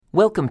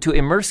Welcome to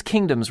Immerse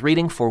Kingdom's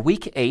reading for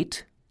Week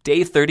 8,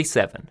 Day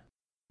 37.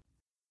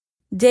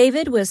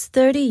 David was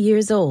 30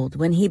 years old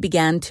when he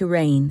began to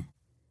reign,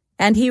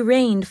 and he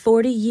reigned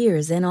 40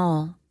 years in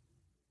all.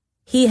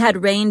 He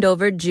had reigned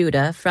over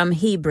Judah from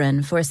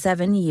Hebron for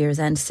 7 years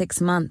and 6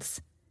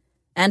 months,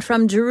 and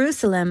from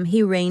Jerusalem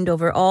he reigned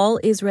over all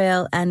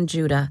Israel and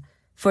Judah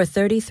for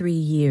 33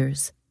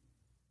 years.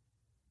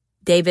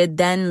 David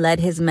then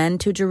led his men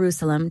to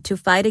Jerusalem to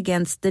fight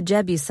against the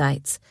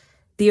Jebusites,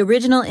 the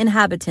original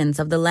inhabitants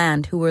of the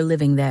land who were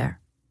living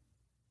there.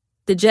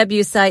 The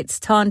Jebusites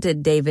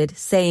taunted David,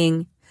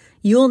 saying,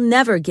 "You'll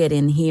never get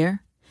in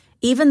here.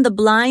 Even the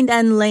blind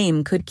and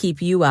lame could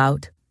keep you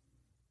out."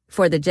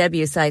 For the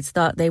Jebusites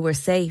thought they were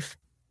safe.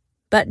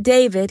 But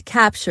David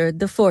captured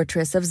the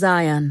fortress of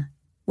Zion,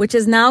 which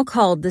is now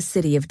called the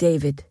City of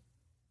David.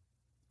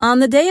 On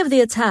the day of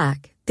the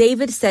attack,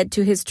 David said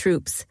to his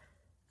troops,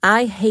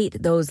 "I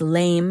hate those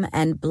lame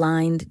and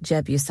blind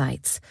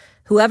Jebusites.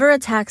 Whoever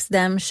attacks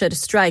them should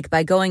strike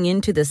by going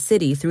into the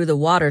city through the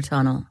water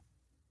tunnel."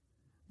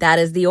 That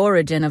is the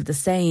origin of the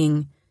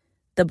saying,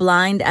 "The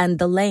blind and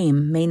the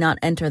lame may not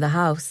enter the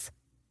house."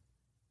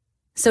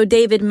 So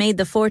David made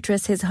the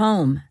fortress his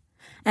home,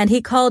 and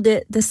he called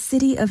it the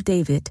City of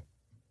David.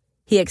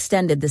 He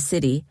extended the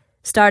city,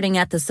 starting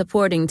at the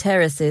supporting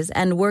terraces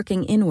and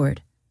working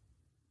inward.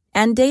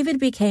 And David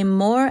became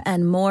more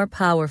and more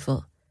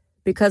powerful,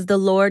 because the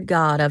Lord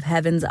God of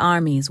heaven's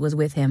armies was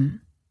with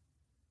him.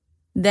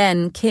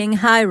 Then King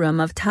Hiram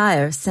of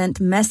Tyre sent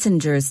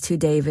messengers to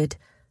David,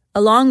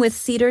 along with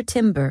cedar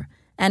timber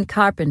and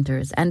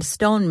carpenters and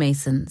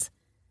stonemasons,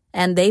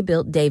 and they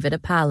built David a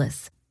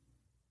palace.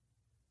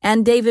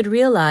 And David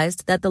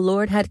realized that the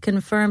Lord had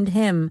confirmed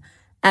him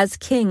as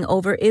king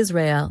over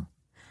Israel,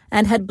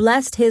 and had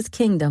blessed his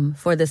kingdom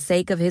for the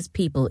sake of his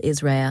people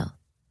Israel.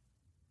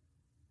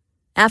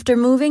 After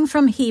moving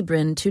from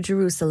Hebron to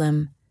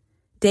Jerusalem,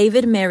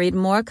 David married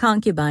more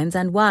concubines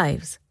and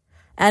wives,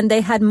 and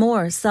they had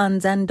more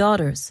sons and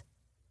daughters.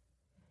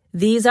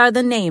 These are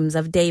the names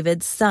of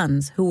David's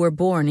sons who were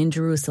born in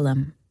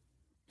Jerusalem: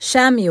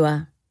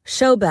 Shammua,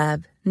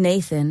 Shobab,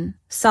 Nathan,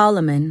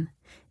 Solomon,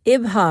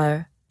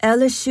 Ibhar,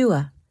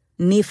 Elishua,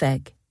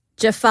 Nepheg,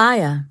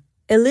 Japhiah,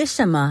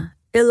 Elishama,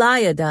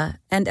 Eliada,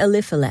 and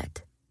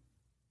Eliphelet.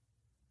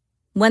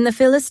 When the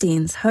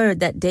Philistines heard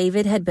that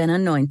David had been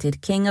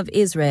anointed king of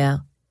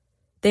Israel,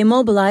 they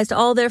mobilized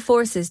all their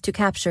forces to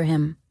capture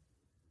him.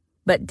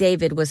 But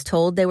David was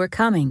told they were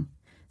coming,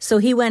 so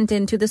he went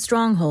into the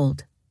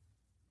stronghold.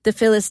 The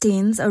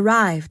Philistines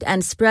arrived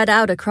and spread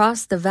out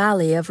across the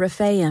valley of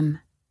Rephaim.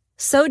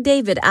 So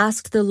David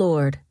asked the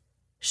Lord,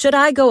 "Should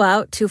I go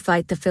out to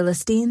fight the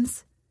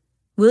Philistines?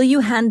 Will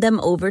you hand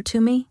them over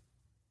to me?"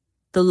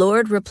 The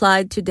Lord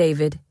replied to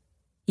David,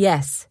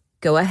 "Yes,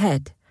 go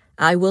ahead.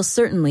 I will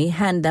certainly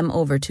hand them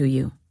over to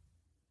you."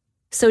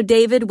 So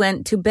David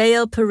went to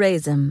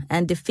Baal-perazim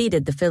and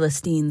defeated the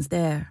Philistines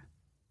there.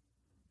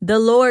 "The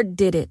Lord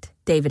did it,"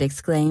 David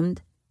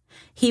exclaimed.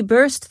 "He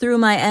burst through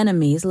my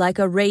enemies like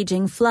a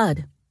raging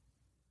flood."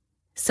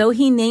 So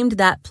he named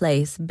that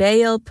place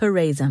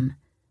Baal-perazim,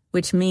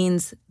 which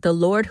means the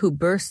Lord who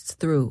bursts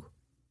through.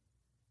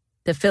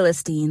 The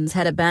Philistines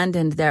had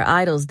abandoned their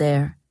idols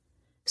there,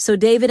 so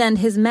David and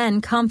his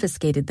men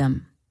confiscated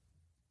them.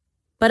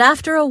 But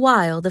after a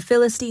while the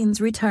Philistines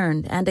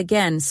returned and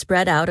again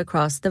spread out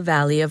across the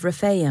valley of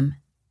Rephaim.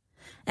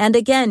 And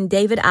again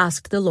David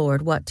asked the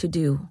Lord what to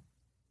do.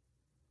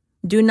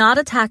 "Do not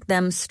attack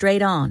them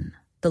straight on,"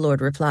 the Lord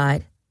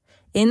replied.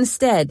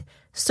 "Instead,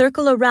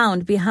 circle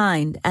around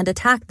behind and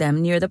attack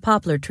them near the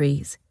poplar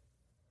trees.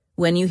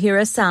 When you hear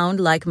a sound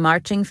like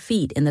marching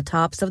feet in the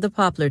tops of the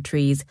poplar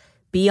trees,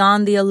 be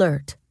on the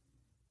alert.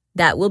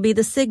 That will be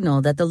the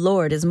signal that the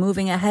Lord is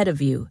moving ahead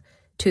of you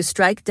to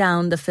strike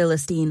down the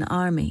Philistine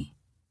army."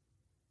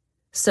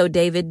 So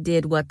David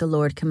did what the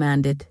Lord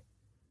commanded,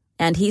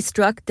 and he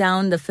struck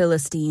down the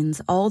Philistines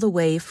all the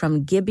way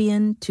from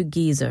Gibeon to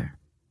Gezer.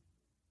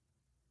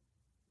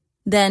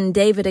 Then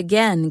David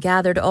again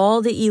gathered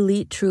all the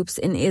elite troops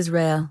in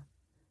Israel,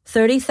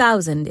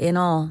 30,000 in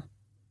all.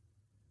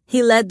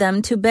 He led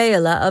them to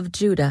Baalah of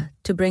Judah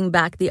to bring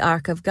back the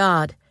Ark of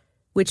God,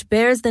 which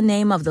bears the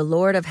name of the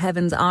Lord of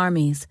heaven's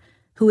armies,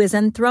 who is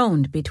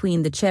enthroned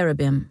between the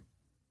cherubim.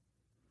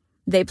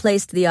 They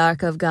placed the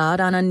Ark of God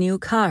on a new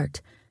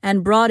cart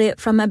and brought it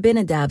from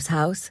Abinadab's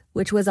house,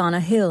 which was on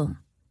a hill.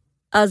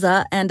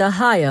 Uzzah and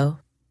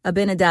Ahio,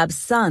 Abinadab's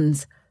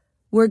sons,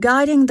 were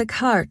guiding the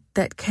cart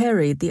that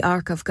carried the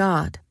Ark of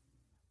God.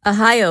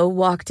 Ahio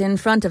walked in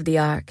front of the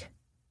ark.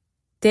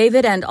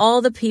 David and all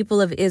the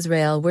people of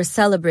Israel were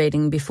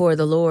celebrating before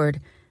the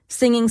Lord,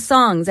 singing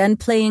songs and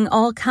playing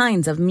all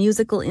kinds of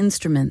musical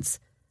instruments: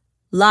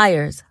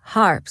 lyres,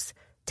 harps,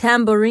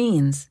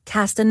 tambourines,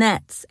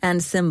 castanets,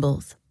 and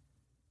cymbals.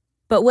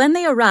 But when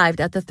they arrived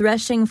at the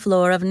threshing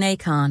floor of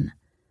Nacon,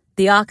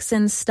 the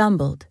oxen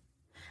stumbled,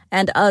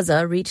 and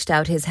Uzzah reached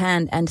out his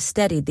hand and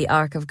steadied the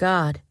Ark of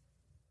God.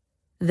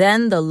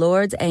 Then the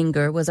Lord's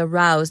anger was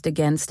aroused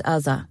against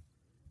Uzzah,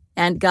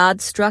 and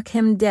God struck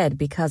him dead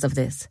because of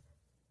this.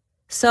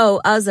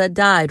 So Uzzah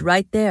died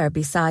right there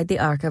beside the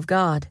ark of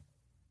God.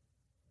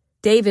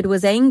 David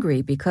was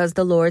angry because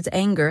the Lord's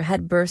anger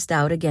had burst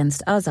out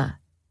against Uzzah.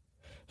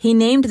 He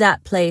named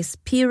that place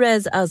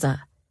Perez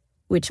Uzzah,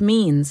 which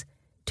means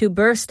to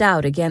burst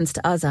out against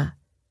Uzzah,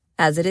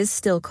 as it is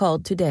still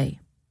called today.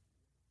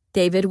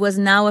 David was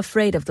now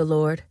afraid of the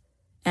Lord,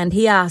 and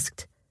he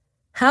asked,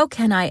 "How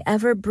can I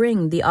ever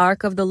bring the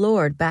ark of the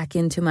Lord back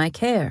into my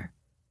care?"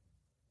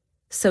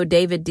 So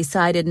David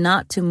decided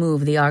not to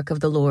move the ark of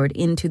the Lord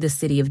into the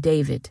city of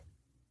David.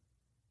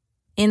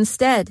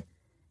 Instead,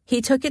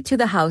 he took it to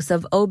the house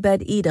of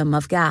Obed-Edom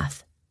of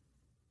Gath.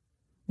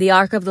 The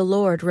ark of the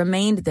Lord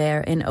remained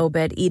there in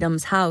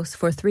Obed-Edom's house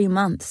for 3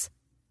 months,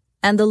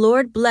 and the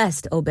Lord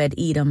blessed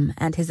Obed-Edom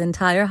and his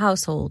entire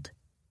household.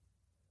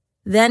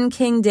 Then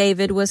King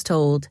David was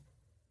told,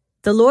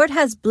 "The Lord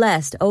has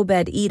blessed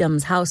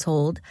Obed-Edom's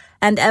household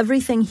and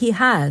everything he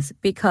has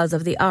because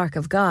of the ark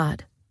of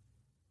God."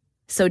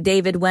 So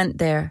David went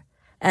there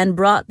and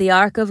brought the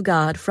ark of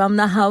God from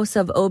the house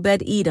of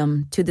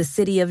Obed-Edom to the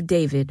city of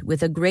David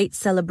with a great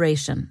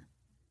celebration.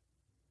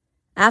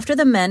 After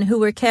the men who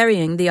were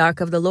carrying the ark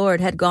of the Lord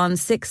had gone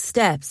 6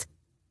 steps,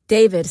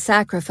 David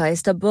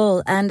sacrificed a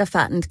bull and a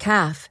fattened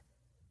calf,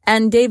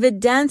 and David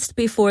danced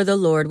before the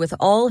Lord with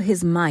all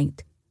his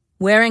might,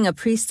 wearing a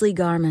priestly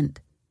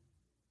garment.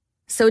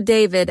 So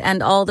David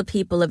and all the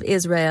people of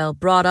Israel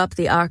brought up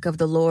the ark of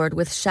the Lord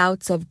with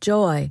shouts of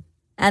joy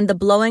and the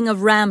blowing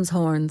of ram's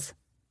horns.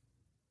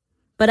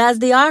 But as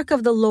the ark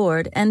of the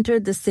Lord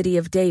entered the city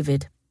of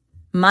David,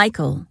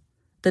 Michal,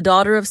 the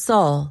daughter of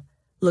Saul,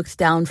 looked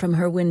down from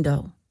her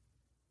window.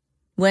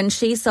 When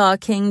she saw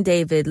King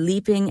David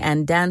leaping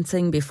and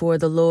dancing before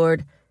the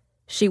Lord,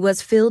 she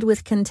was filled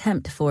with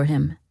contempt for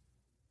him.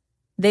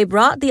 They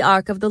brought the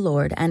ark of the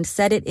Lord and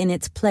set it in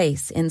its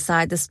place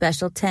inside the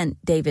special tent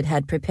David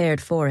had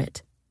prepared for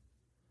it.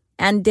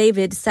 And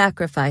David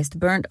sacrificed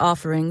burnt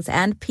offerings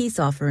and peace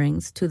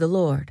offerings to the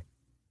Lord.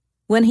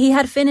 When he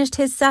had finished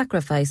his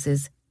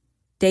sacrifices,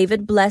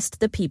 David blessed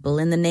the people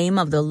in the name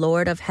of the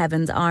Lord of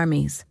heaven's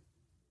armies.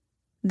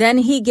 Then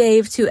he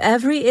gave to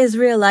every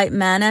Israelite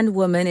man and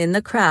woman in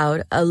the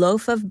crowd a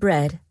loaf of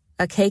bread,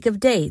 a cake of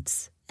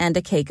dates, and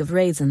a cake of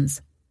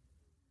raisins.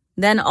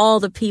 Then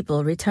all the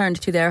people returned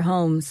to their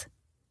homes.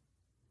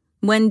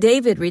 When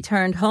David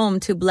returned home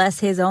to bless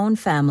his own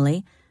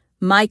family,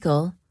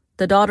 Michal,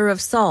 the daughter of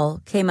Saul,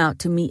 came out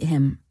to meet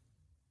him.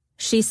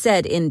 She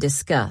said in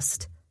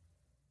disgust,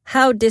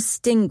 "How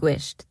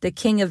distinguished the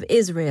king of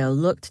Israel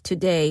looked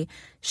today,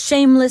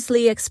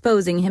 shamelessly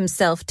exposing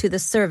himself to the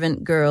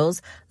servant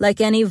girls like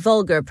any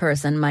vulgar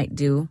person might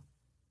do."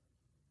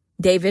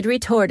 David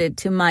retorted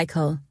to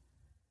Michal,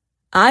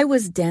 "I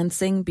was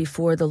dancing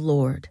before the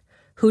Lord,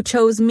 who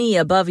chose me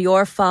above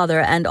your father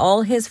and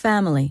all his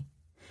family.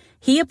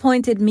 He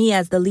appointed me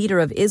as the leader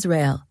of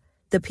Israel,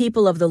 the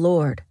people of the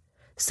Lord.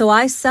 So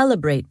I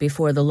celebrate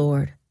before the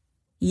Lord.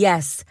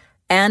 Yes,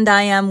 and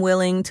I am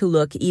willing to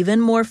look even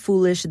more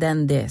foolish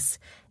than this,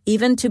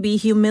 even to be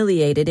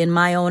humiliated in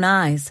my own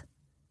eyes.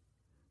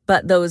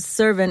 But those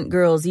servant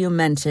girls you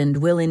mentioned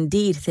will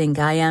indeed think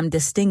I am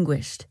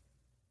distinguished."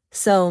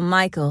 So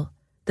Michal,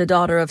 the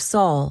daughter of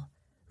Saul,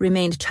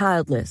 remained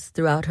childless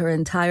throughout her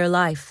entire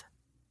life.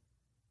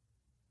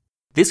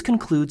 This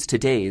concludes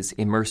today's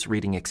Immerse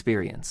Reading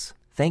Experience.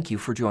 Thank you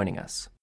for joining us.